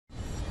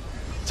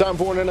Time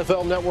for an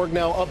NFL Network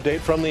Now update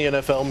from the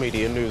NFL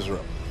Media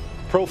Newsroom.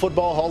 Pro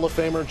Football Hall of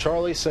Famer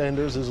Charlie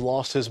Sanders has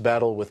lost his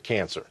battle with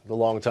cancer. The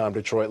longtime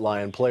Detroit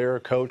Lion player,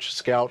 coach,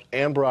 scout,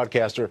 and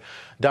broadcaster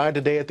died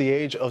today at the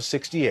age of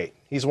 68.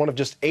 He's one of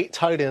just 8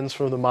 tight ends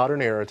from the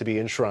modern era to be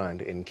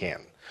enshrined in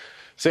Canton.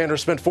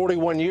 Sanders spent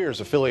 41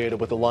 years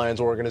affiliated with the Lions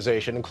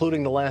organization,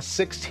 including the last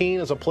 16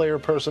 as a player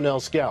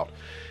personnel scout.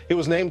 He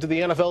was named to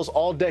the NFL's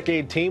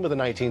All-Decade Team of the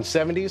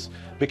 1970s,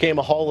 became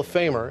a Hall of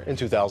Famer in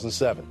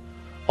 2007.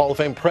 Hall of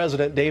Fame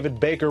President David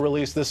Baker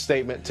released this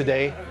statement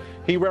today.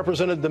 He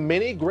represented the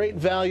many great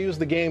values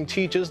the game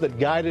teaches that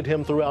guided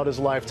him throughout his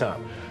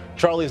lifetime.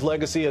 Charlie's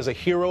legacy as a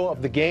hero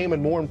of the game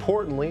and, more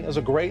importantly, as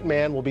a great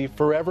man will be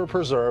forever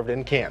preserved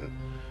in Canton.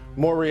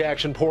 More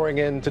reaction pouring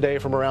in today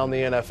from around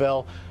the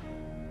NFL.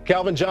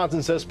 Calvin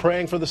Johnson says,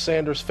 praying for the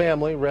Sanders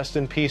family. Rest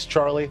in peace,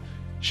 Charlie.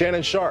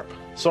 Shannon Sharp,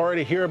 sorry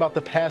to hear about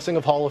the passing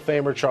of Hall of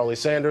Famer Charlie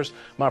Sanders.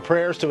 My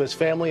prayers to his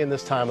family in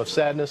this time of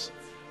sadness.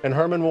 And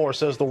Herman Moore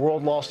says the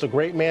world lost a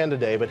great man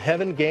today, but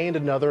heaven gained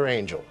another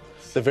angel.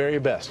 The very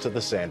best to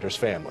the Sanders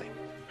family.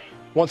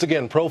 Once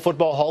again, Pro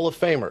Football Hall of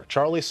Famer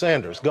Charlie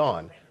Sanders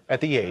gone at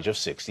the age of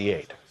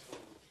 68.